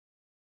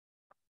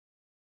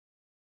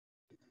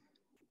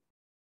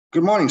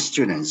Good morning,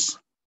 students.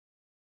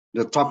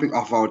 The topic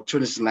of our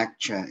today's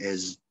lecture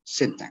is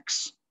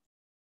syntax,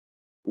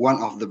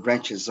 one of the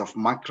branches of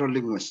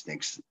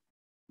microlinguistics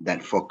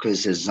that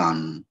focuses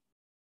on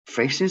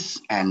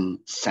phrases and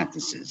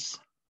sentences.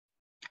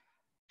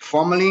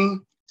 Formally,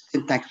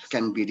 syntax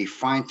can be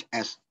defined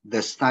as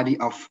the study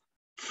of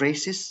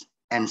phrases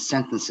and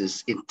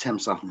sentences in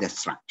terms of their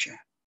structure.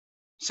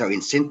 So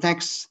in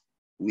syntax,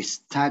 we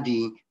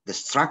study the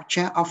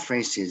structure of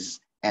phrases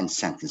and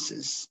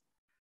sentences.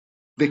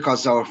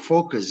 Because our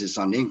focus is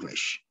on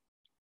English,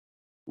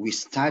 we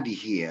study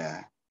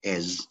here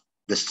is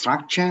the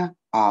structure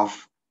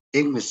of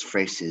English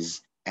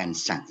phrases and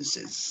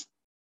sentences.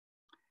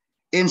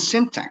 In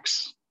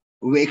syntax,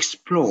 we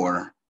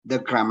explore the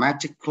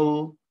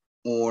grammatical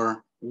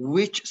or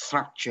which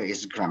structure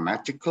is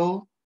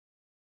grammatical,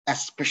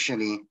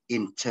 especially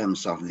in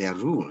terms of their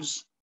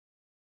rules.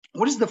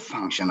 What is the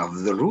function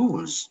of the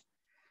rules?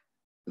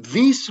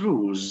 These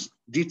rules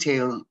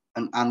detail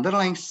an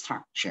underlying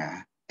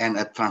structure and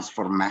a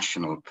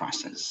transformational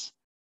process.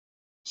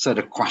 So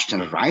the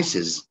question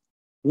arises,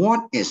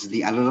 what is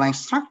the underlying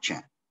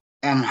structure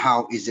and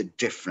how is it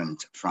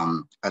different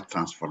from a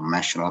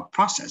transformational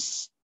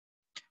process?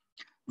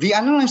 The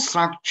underlying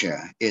structure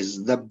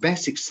is the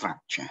basic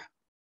structure.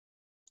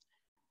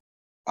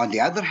 On the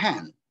other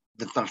hand,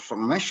 the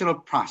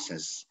transformational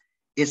process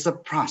is a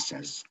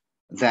process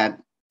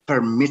that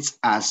permits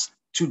us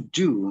to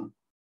do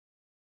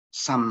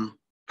some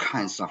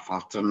kinds of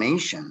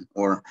alternation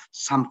or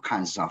some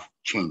kinds of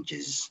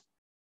changes.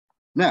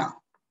 Now,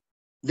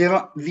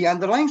 the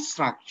underlying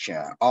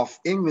structure of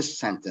English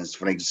sentence,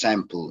 for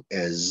example,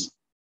 is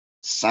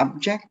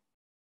subject,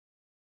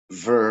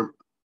 verb,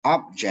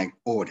 object,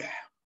 order.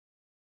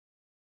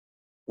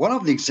 One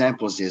of the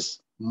examples is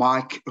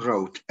Mike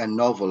wrote a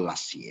novel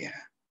last year.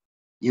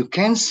 You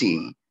can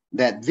see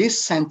that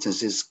this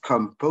sentence is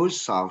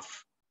composed of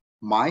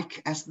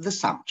Mike as the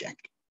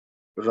subject,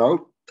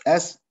 wrote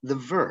as the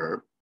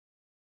verb,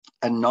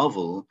 a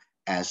novel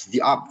as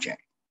the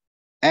object,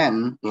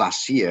 and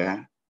last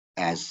year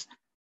as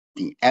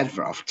the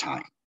adverb of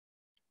time.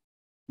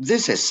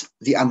 This is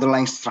the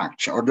underlying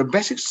structure or the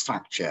basic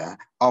structure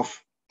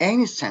of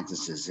any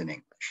sentences in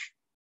English.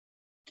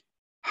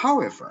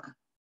 However,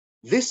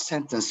 this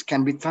sentence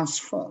can be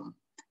transformed,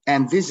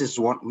 and this is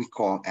what we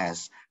call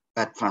as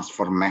a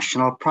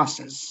transformational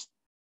process.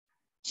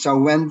 So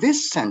when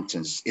this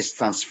sentence is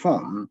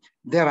transformed,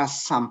 there are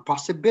some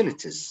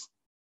possibilities.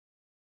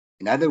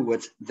 In other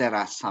words, there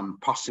are some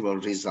possible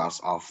results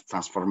of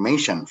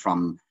transformation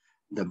from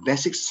the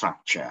basic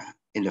structure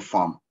in the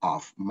form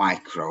of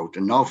Mike wrote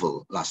a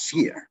novel last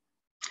year.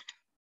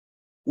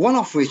 One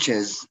of which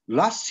is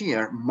last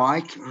year,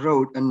 Mike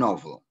wrote a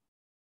novel.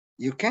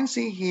 You can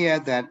see here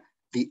that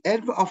the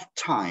adverb of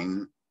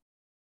time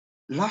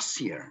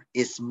last year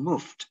is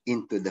moved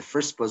into the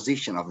first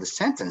position of the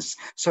sentence.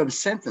 So the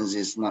sentence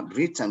is not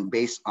written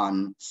based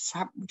on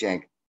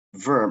subject,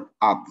 verb,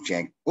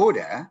 object,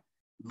 order,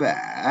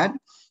 but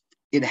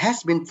it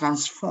has been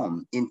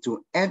transformed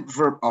into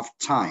adverb of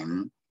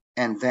time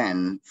and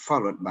then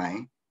followed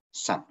by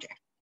subject.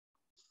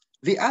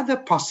 The other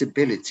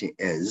possibility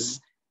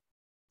is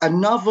a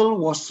novel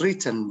was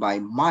written by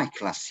Mike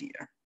last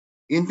year.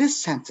 In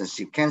this sentence,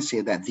 you can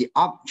see that the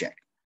object,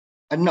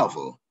 a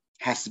novel,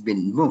 has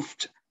been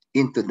moved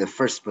into the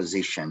first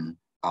position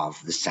of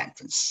the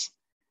sentence.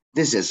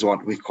 This is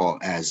what we call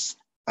as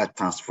a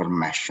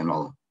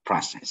transformational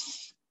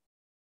process.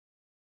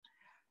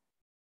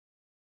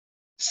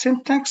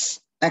 Syntax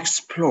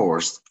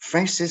explores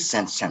phrases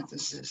and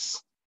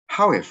sentences.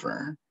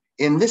 However,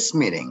 in this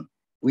meeting,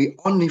 we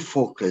only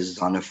focus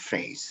on a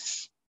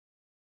phrase.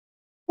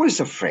 What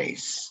is a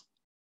phrase?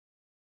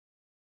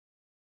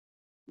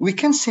 We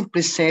can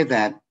simply say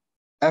that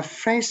a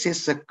phrase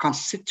is a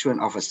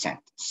constituent of a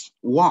sentence.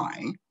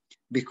 Why?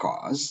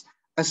 Because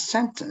a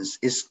sentence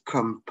is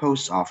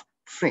composed of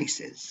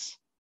phrases.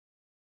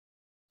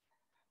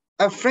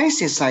 A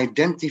phrase is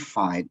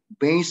identified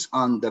based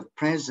on the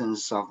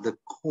presence of the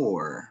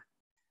core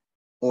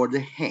or the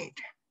head.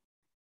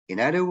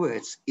 In other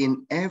words,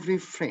 in every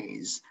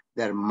phrase,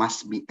 there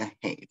must be a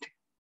head.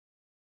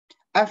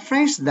 A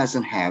phrase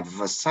doesn't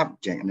have a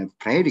subject and a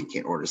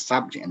predicate or a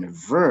subject and a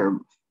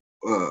verb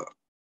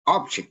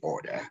object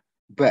order,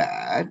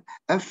 but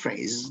a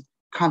phrase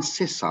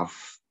consists of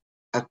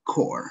a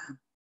core.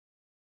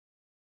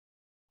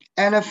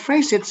 And a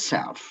phrase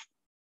itself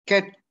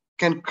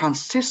can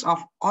consist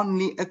of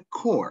only a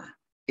core.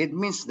 It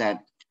means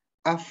that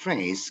a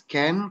phrase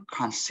can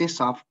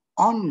consist of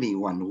only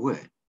one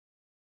word.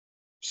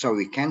 So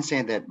we can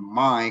say that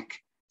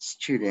Mike,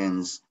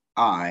 students,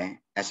 I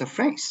as a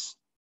phrase,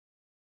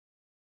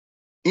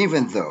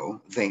 even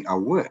though they are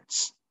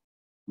words,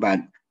 but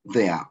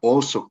they are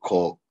also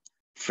called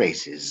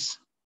phrases.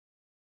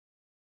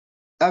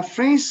 A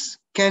phrase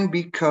can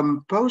be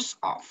composed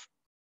of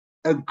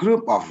a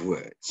group of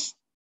words.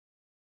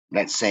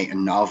 Let's say a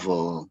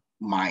novel,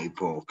 my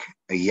book,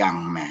 a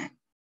young man,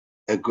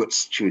 a good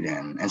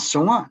student, and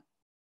so on.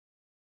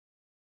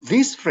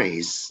 This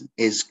phrase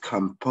is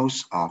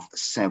composed of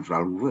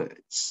several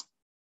words.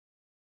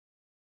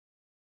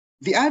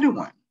 The other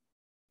one,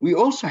 we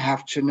also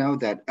have to know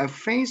that a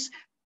phrase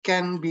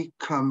can be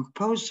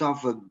composed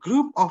of a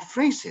group of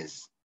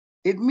phrases.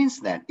 It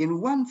means that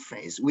in one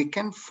phrase, we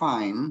can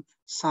find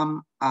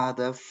some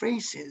other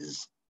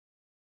phrases.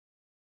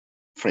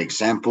 For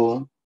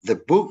example, the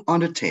book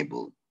on the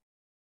table,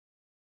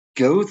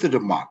 go to the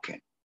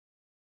market,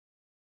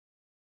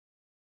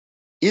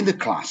 in the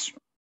classroom.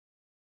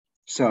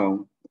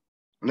 So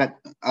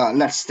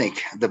let's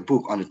take the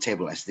book on the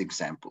table as the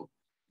example.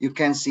 You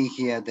can see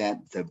here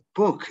that the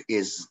book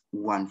is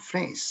one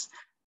phrase.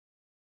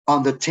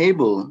 On the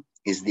table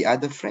is the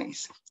other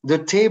phrase. The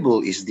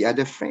table is the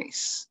other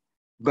phrase.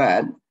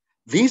 But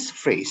these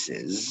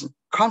phrases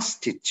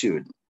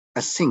constitute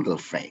a single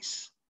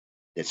phrase.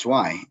 That's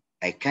why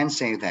I can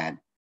say that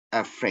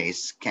a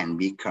phrase can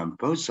be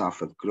composed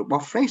of a group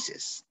of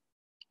phrases.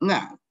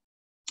 Now,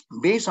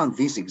 based on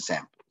these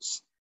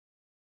examples,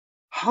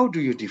 how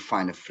do you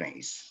define a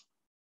phrase?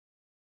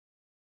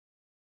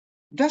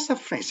 Does a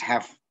phrase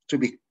have to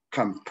be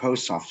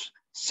composed of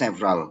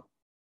several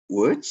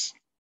words?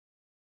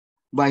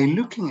 By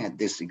looking at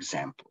these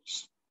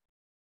examples,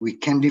 we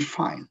can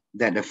define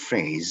that a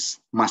phrase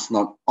must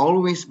not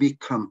always be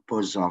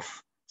composed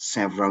of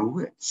several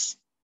words.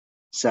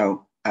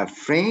 So a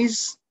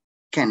phrase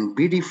can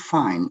be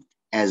defined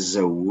as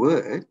a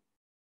word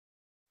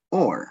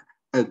or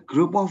a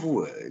group of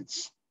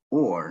words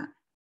or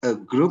a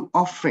group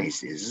of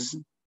phrases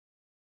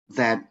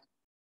that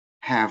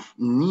have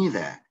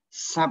neither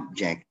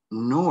subject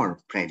nor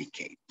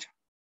predicate.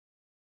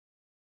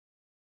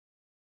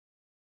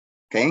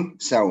 Okay,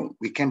 so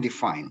we can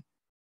define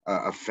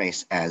a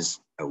phrase as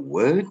a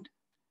word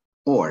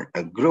or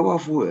a group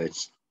of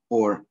words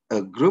or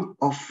a group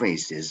of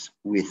phrases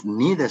with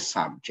neither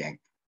subject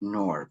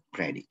nor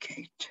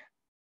predicate.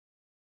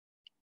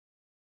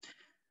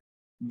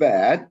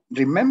 But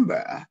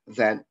remember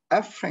that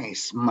a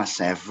phrase must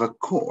have a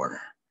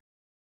core.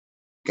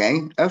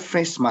 Okay, a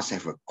phrase must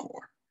have a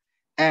core.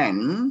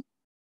 And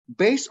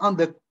based on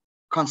the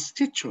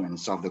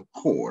constituents of the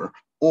core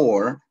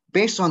or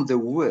based on the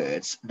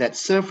words that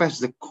serve as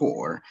the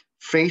core,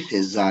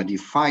 phrases are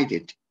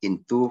divided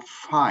into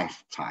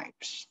 5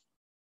 types.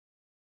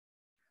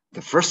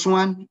 The first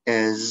one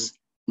is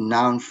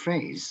noun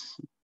phrase.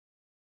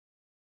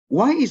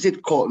 Why is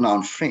it called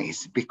noun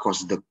phrase?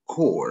 Because the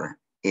core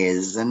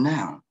is a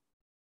noun.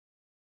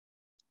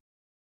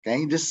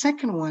 Okay, the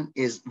second one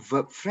is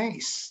verb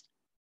phrase.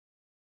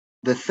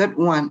 The third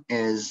one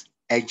is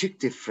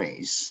adjective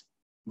phrase.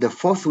 The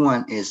fourth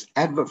one is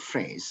adverb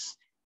phrase.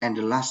 And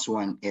the last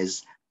one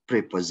is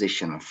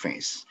prepositional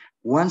phrase.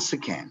 Once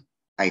again,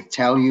 I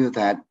tell you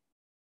that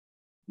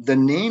the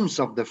names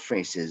of the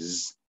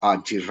phrases are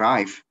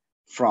derived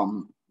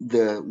from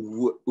the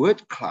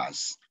word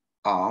class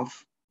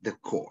of the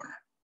core.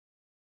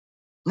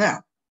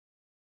 Now,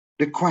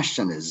 the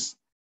question is,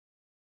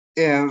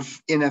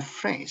 if in a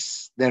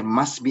phrase there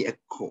must be a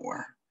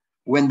core,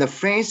 when the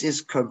phrase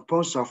is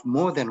composed of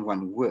more than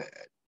one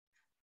word,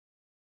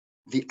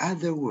 the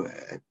other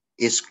word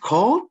is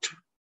called.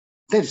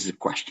 That is the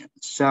question.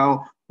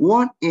 So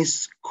what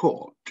is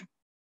called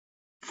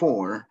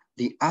for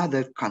the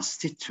other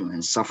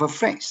constituents of a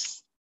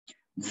phrase?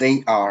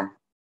 They are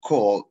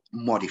called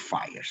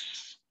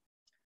modifiers.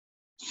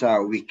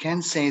 So we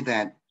can say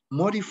that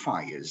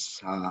modifiers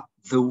are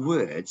the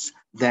words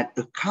that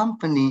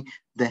accompany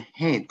the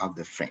head of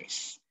the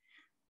phrase.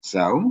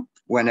 So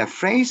when a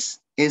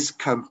phrase is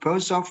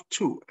composed of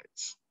 2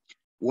 words,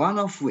 one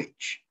of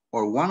which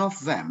or one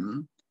of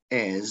them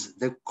is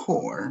the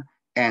core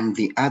and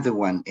the other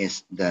one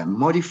is the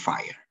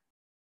modifier.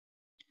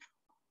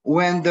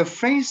 When the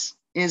phrase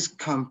is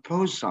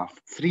composed of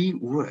 3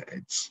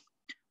 words,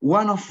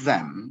 one of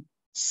them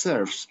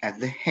serves as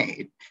the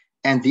head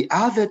and the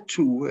other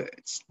 2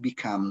 words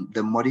become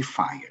the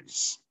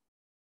modifiers.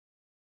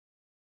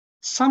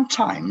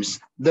 Sometimes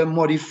the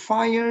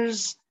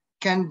modifiers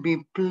can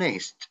be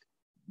placed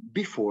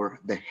before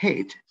the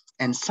head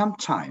and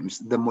sometimes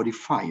the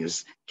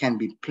modifiers can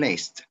be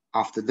placed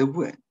after the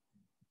word.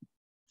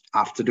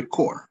 After the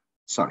core,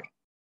 sorry.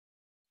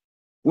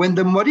 When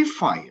the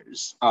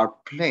modifiers are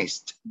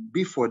placed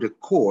before the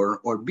core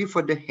or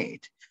before the head,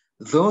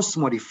 those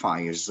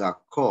modifiers are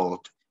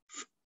called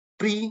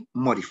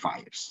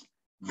pre-modifiers.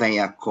 They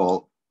are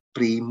called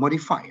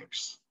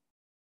pre-modifiers.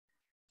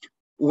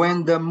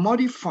 When the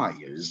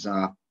modifiers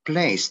are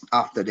placed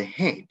after the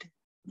head,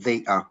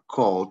 they are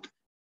called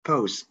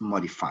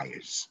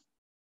post-modifiers.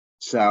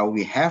 So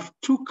we have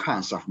 2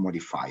 kinds of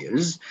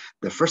modifiers.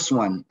 The first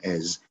one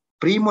is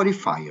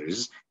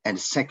pre-modifiers and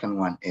the second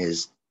one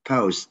is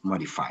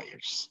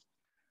post-modifiers.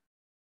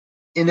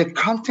 In the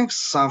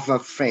context of a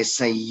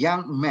phrase, a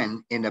young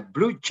man in a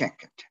blue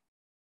jacket,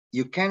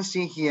 you can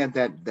see here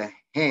that the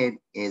head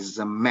is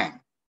a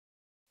man,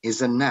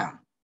 is a noun.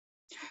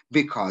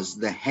 Because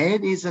the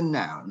head is a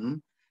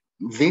noun,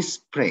 this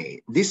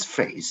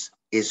phrase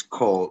is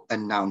called a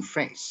noun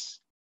phrase.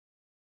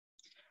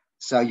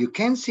 So you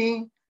can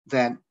see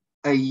that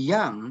A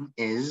young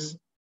is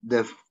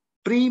the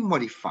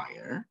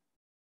pre-modifier,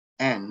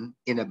 and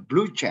in a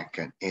blue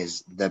jacket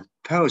is the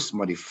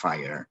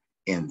post-modifier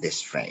in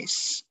this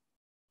phrase.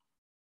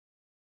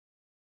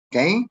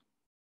 Okay,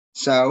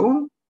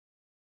 so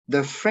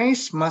the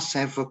phrase must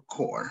have a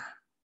core.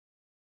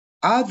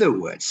 Other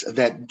words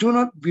that do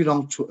not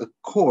belong to a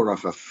core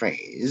of a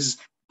phrase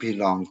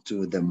belong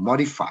to the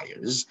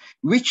modifiers,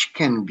 which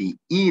can be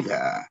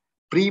either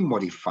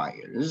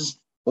pre-modifiers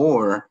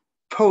or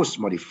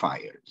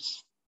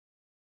post-modifiers.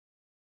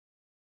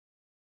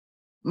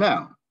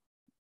 Now,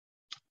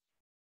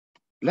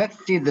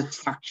 let's see the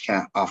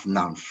structure of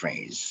noun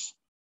phrase.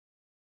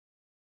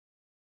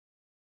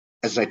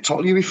 As I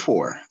told you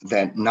before,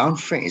 that noun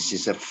phrase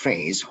is a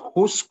phrase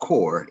whose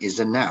core is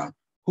a noun,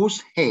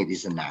 whose head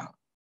is a noun.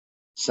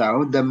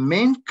 So the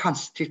main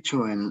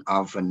constituent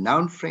of a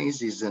noun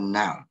phrase is a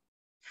noun.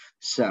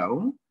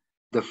 So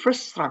the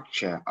first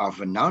structure of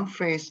a noun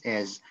phrase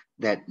is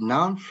that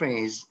noun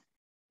phrase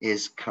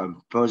is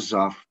composed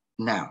of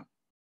noun.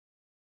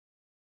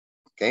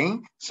 Okay,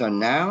 so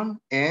noun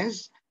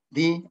is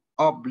the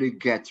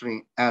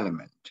obligatory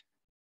element.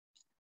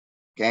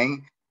 Okay,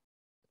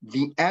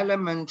 the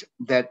element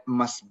that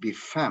must be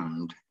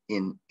found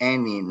in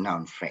any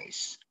noun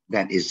phrase,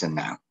 that is a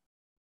noun.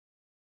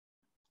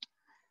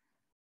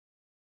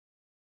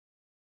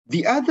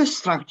 The other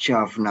structure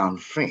of noun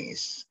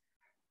phrase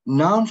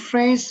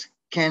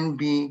can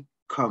be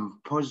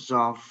composed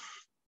of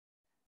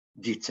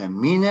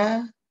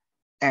determiner,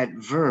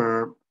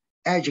 adverb,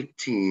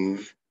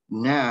 adjective,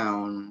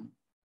 noun,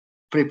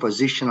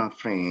 prepositional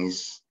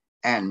phrase,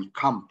 and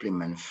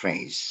complement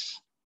phrase.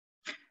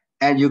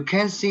 And you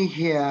can see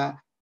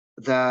here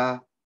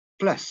the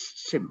plus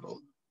symbol.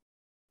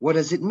 What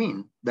does it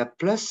mean? The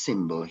plus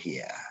symbol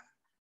here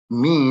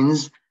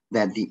means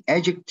that the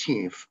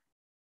adjective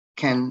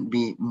can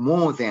be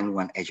more than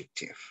one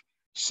adjective.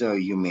 So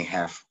you may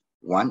have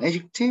one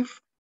adjective,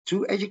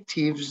 two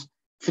adjectives,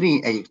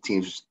 three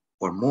adjectives,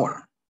 or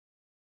more.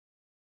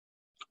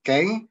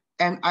 Okay,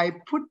 and I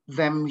put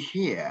them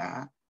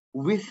here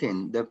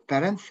within the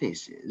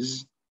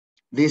parentheses.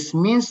 This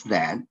means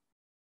that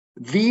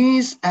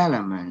these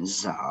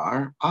elements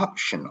are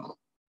optional.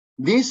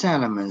 These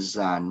elements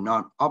are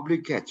not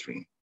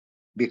obligatory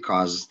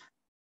because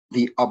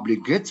the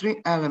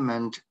obligatory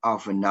element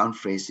of a noun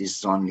phrase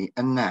is only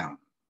a noun.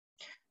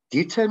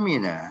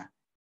 Determiner,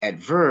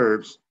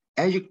 adverbs,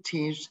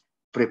 adjectives,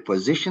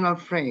 prepositional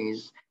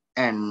phrase,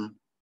 and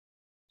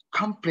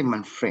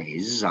complement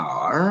phrase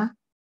are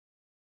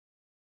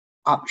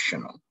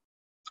optional.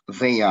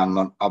 They are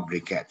not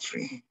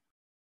obligatory.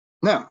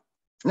 Now,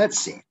 let's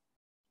see.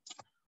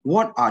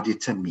 What are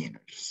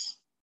determiners?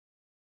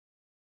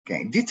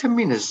 Okay,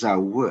 determiners are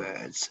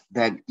words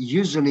that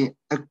usually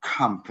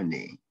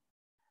accompany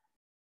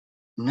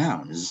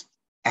nouns,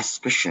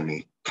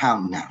 especially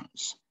count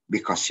nouns,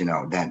 because you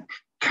know that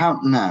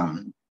count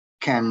noun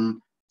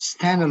can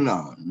stand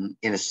alone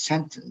in a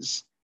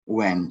sentence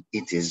when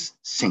it is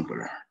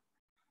singular.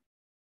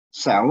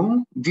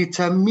 So,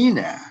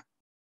 determiner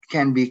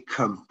can be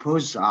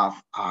composed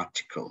of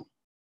article,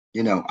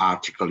 you know,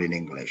 article in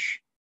English,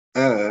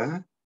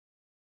 an,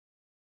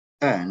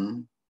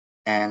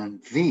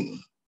 and the,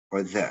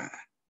 or the.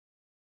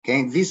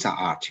 Okay, these are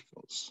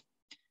articles.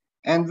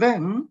 And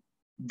then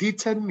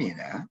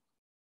determiner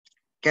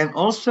can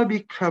also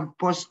be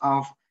composed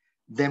of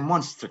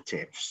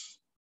demonstratives,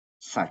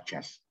 such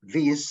as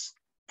this,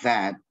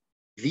 that,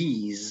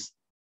 these,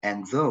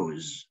 and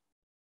those.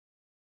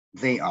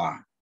 They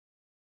are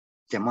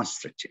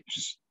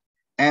demonstratives.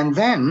 And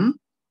then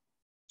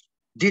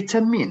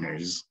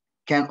determiners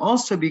can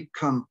also be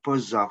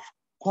composed of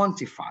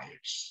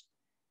quantifiers.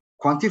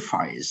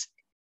 Quantifiers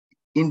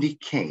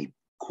indicate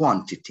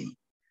quantity.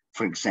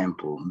 For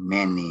example,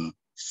 many,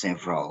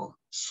 several,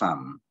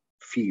 some,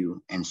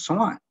 few, and so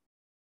on.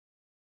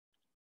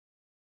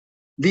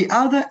 The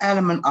other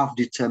element of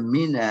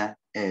determiner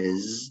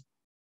is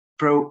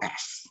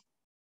pro-s.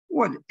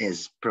 What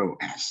is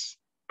pro-s?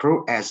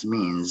 Pro-s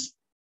means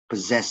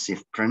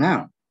possessive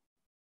pronoun.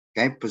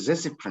 Okay,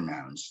 possessive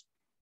pronouns,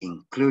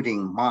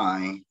 including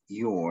my,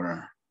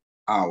 your,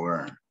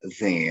 our,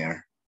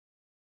 their,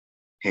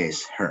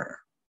 his, her,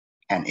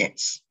 and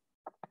its.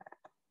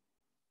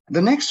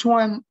 The next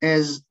one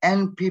is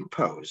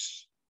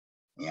NP-pos.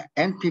 Yeah,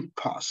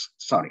 NP-pos,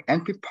 sorry,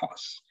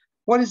 NP-pos.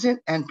 What is it?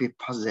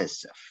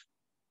 NP-possessive.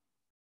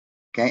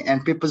 Okay,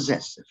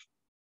 NP-possessive.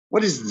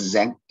 What is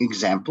the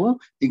example?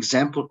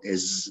 Example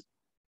is,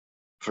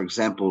 for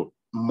example,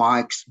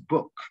 Mike's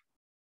book.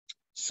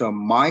 So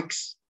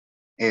Mike's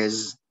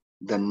is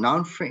the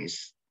noun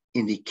phrase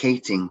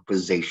indicating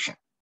possession.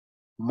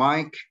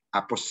 Mike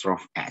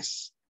apostrophe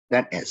S,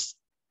 that is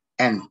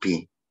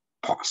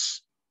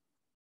NP-pos.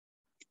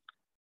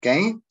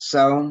 Okay,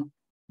 so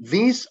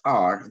these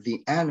are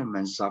the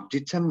elements of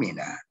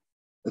determiner.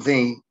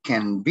 They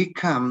can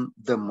become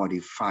the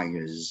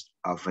modifiers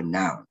of a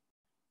noun.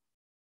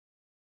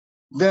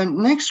 The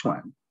next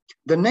one,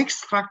 the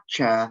next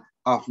structure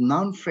of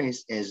noun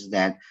phrase is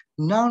that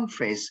noun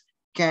phrase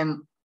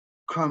can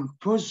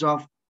compose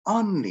of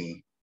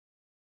only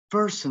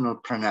personal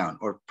pronoun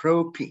or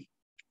pro-P,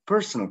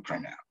 personal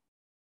pronoun.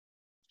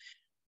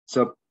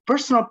 So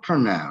personal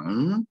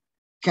pronoun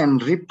can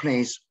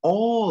replace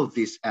all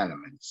these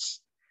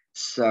elements.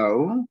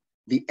 So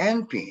the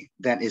NP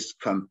that is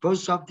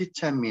composed of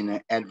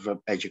determiner, adverb,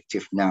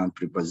 adjective, noun,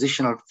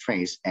 prepositional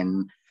phrase,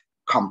 and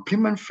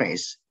complement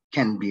phrase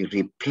can be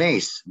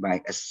replaced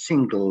by a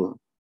single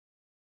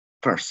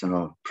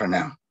personal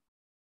pronoun.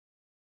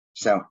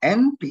 So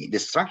NP, the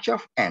structure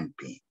of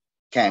NP,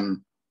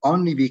 can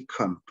only be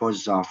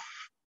composed of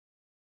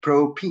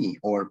pro-P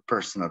or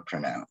personal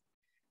pronoun.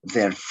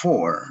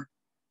 Therefore,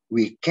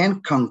 we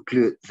can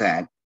conclude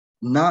that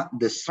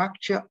the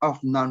structure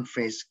of noun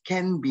phrase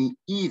can be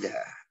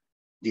either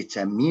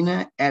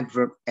determiner,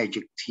 adverb,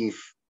 adjective,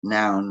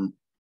 noun,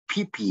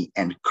 PP,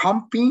 and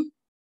compy,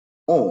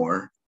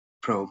 or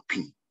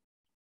pro-P.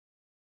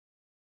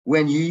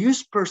 When you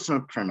use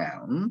personal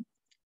pronoun,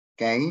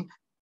 okay,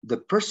 the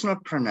personal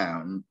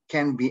pronoun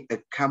can be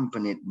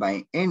accompanied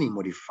by any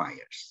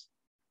modifiers.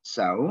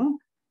 So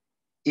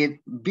it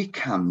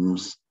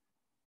becomes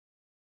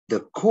the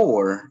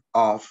core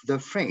of the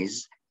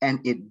phrase, and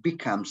it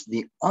becomes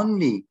the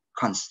only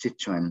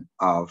constituent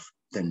of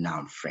the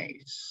noun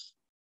phrase.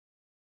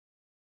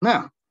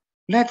 Now,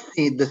 let's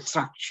see the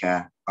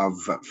structure of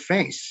verb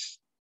phrase.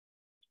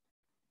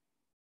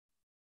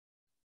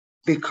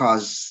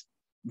 Because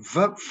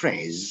verb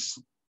phrase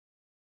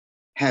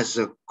has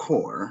a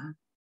core,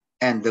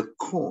 and the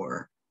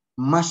core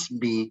must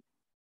be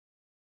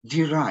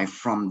derived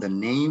from the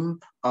name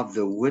of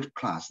the word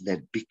class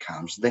that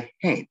becomes the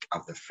head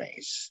of the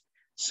phrase.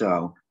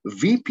 So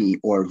VP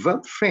or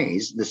verb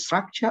phrase, the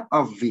structure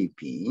of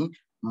VP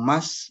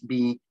must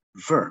be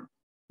verb.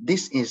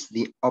 This is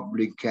the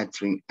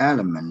obligatory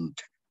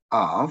element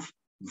of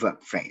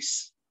verb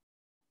phrase.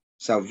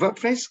 So verb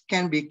phrase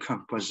can be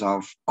composed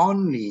of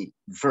only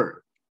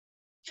verb.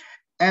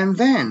 And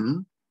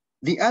then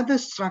the other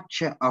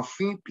structure of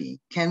VP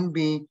can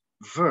be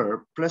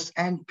verb plus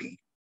NP.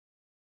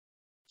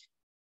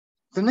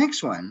 The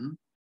next one,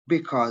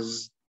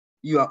 because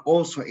you are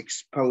also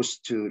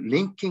exposed to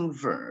linking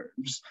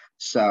verbs,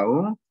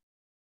 so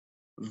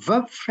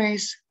verb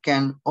phrase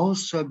can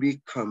also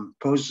be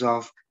composed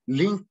of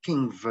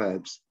linking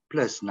verbs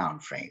plus noun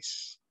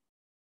phrase.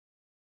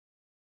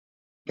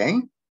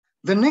 Okay?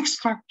 The next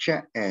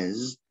structure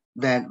is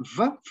that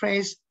verb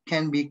phrase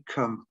can be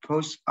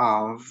composed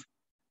of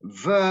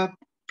verb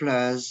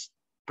plus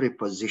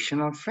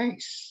prepositional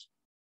phrase.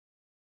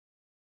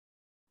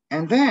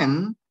 And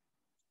then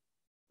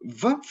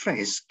verb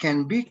phrase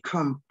can be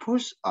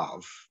composed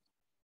of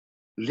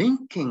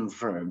linking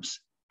verbs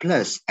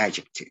plus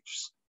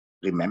adjectives.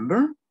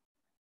 Remember,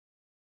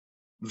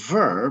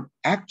 verb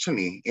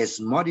actually is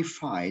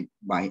modified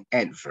by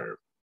adverb.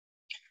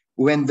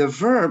 When the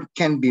verb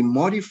can be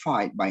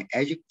modified by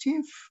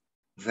adjective,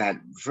 that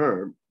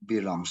verb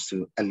belongs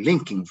to a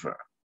linking verb.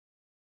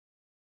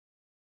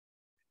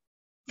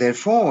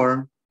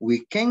 Therefore,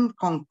 we can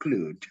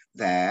conclude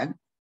that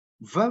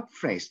verb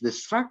phrase, the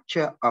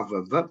structure of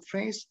a verb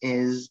phrase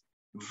is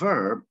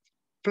verb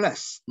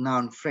plus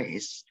noun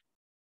phrase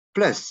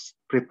plus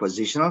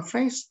prepositional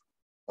phrase,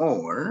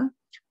 or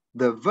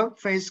the verb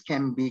phrase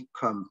can be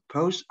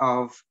composed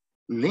of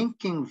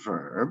linking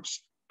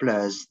verbs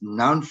plus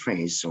noun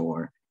phrase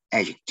or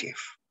adjective.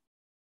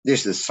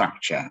 This is the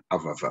structure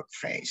of a verb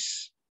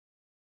phrase.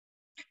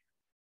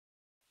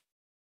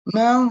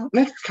 Now,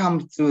 let's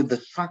come to the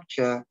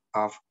structure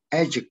of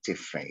adjective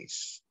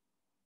phrase.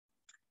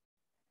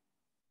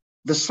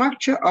 The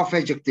structure of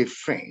adjective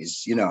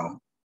phrase,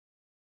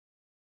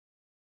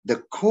 the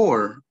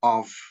core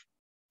of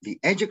the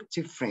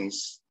adjective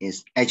phrase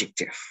is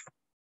adjective.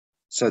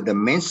 So the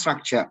main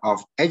structure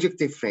of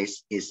adjective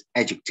phrase is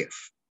adjective.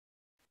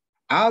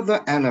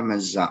 Other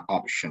elements are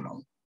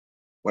optional.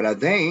 What are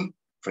they?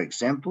 For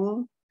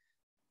example,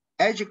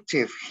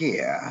 adjective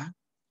here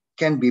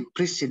can be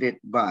preceded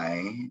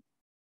by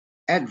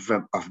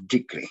adverb of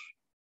degree.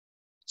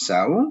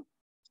 So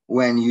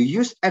when you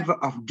use adverb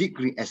of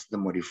degree as the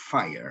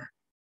modifier,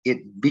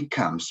 it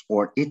becomes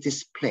or it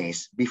is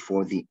placed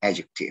before the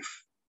adjective.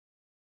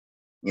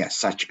 Yes,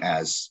 such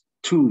as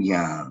too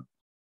young,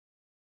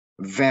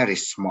 very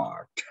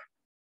smart.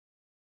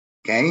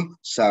 Okay,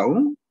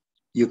 so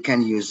you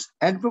can use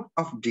adverb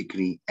of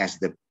degree as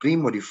the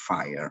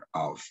pre-modifier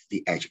of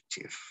the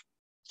adjective.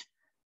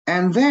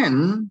 And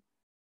then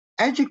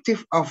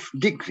adjective of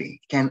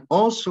degree can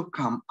also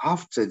come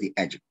after the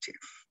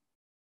adjective.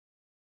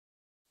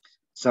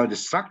 So the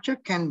structure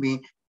can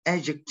be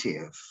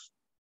adjective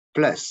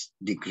plus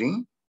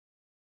degree,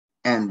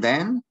 and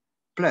then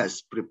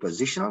plus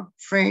prepositional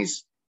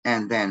phrase,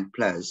 and then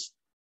plus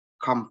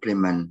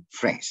complement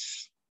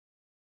phrase.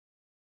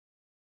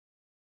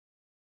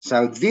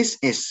 So this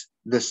is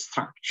the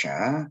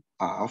structure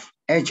of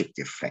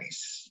adjective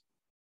phrase.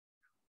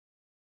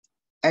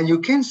 And you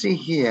can see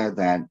here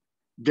that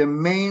the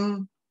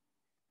main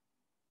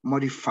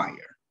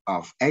modifier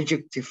of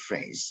adjective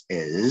phrase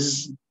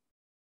is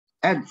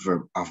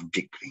adverb of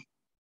degree.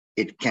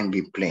 it can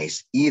be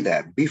placed either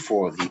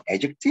before the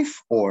adjective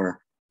or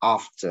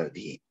after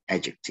the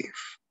adjective.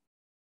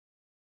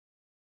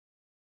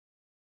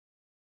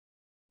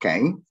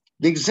 Okay,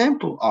 the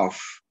example of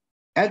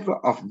adverb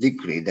of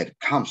degree that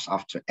comes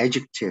after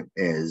adjective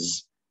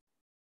is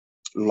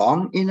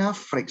long enough,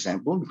 for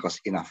example, because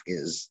enough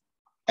is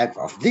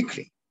adverb of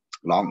degree,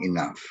 long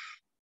enough.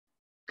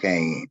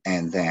 Okay,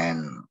 and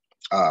then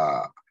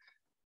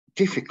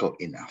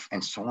difficult enough,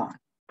 and so on.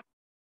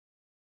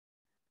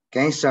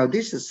 Okay, so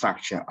this is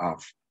structure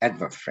of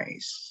adverb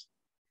phrase.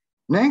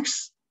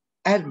 Next,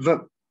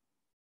 adjective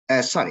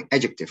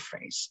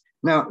phrase.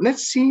 Now,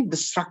 let's see the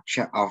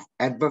structure of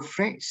adverb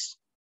phrase.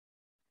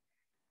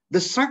 The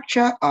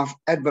structure of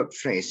adverb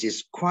phrase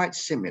is quite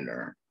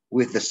similar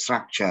with the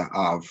structure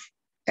of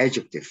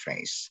adjective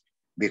phrase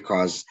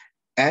because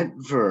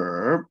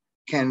adverb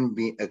can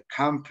be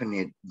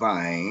accompanied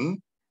by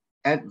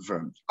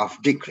adverb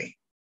of degree.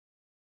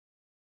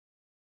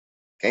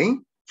 Okay,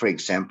 for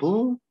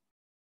example,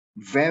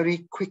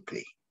 very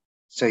quickly.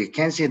 So you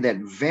can see that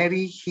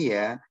very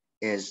here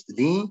is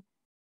the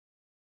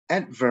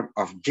adverb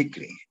of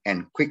degree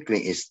and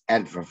quickly is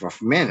adverb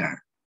of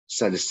manner.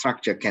 So the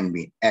structure can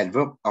be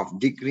adverb of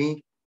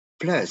degree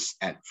plus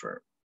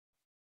adverb.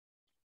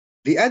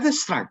 The other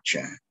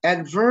structure,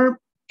 adverb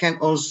can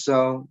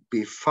also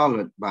be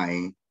followed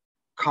by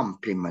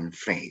complement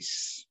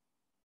phrase.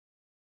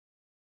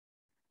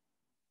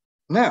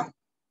 Now,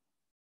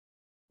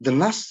 the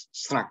last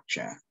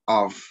structure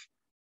of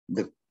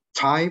the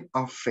type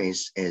of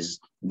phrase is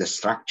the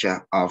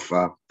structure of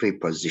a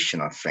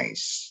prepositional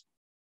phrase.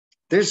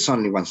 There's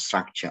only one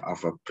structure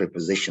of a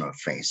prepositional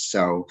phrase.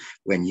 So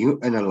when you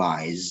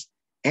analyze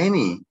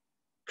any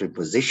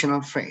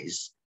prepositional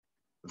phrase,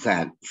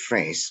 that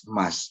phrase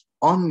must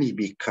only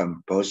be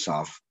composed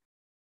of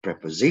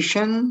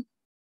preposition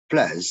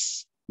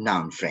plus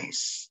noun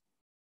phrase,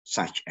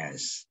 such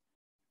as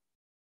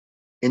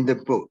in the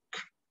book,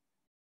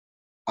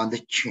 on the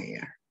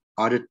chair,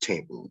 on the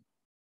table,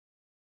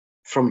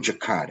 from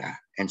Jakarta,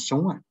 and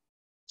so on.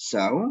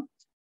 So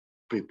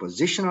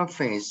prepositional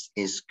phrase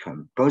is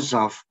composed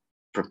of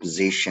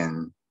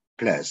preposition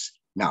plus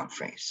noun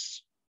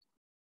phrase.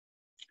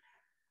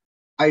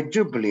 I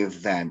do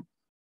believe that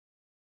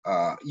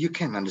you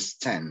can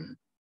understand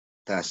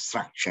the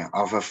structure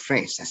of a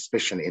phrase,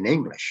 especially in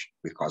English,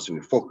 because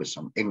we focus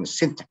on English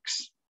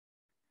syntax.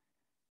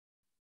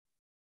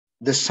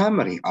 The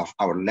summary of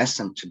our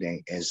lesson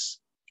today is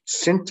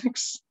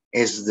syntax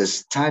is the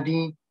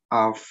study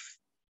of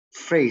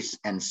phrase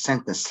and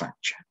sentence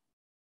structure.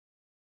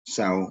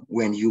 So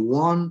when you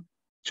want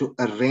to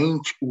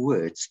arrange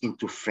words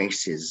into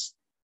phrases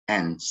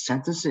and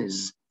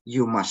sentences,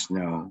 you must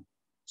know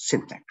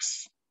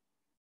syntax.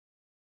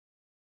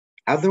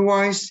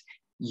 Otherwise,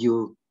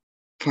 you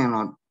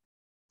cannot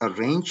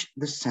arrange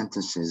the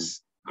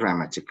sentences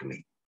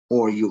grammatically,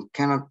 or you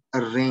cannot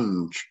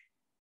arrange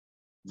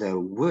the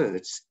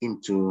words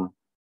into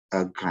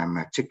a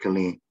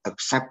grammatically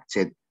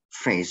accepted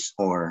phrase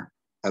or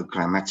a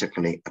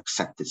grammatically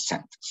accepted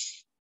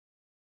sentence.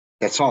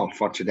 That's all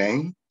for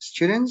today,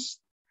 students.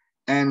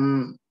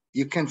 And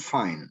you can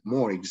find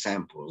more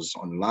examples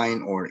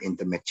online or in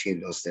the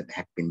materials that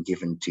have been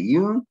given to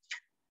you.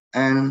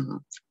 And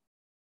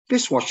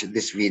please watch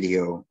this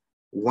video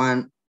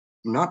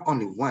not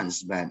only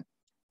once, but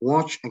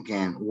watch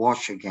again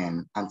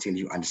until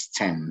you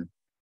understand,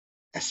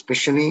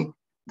 especially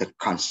the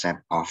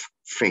concept of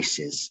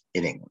phrases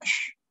in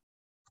English.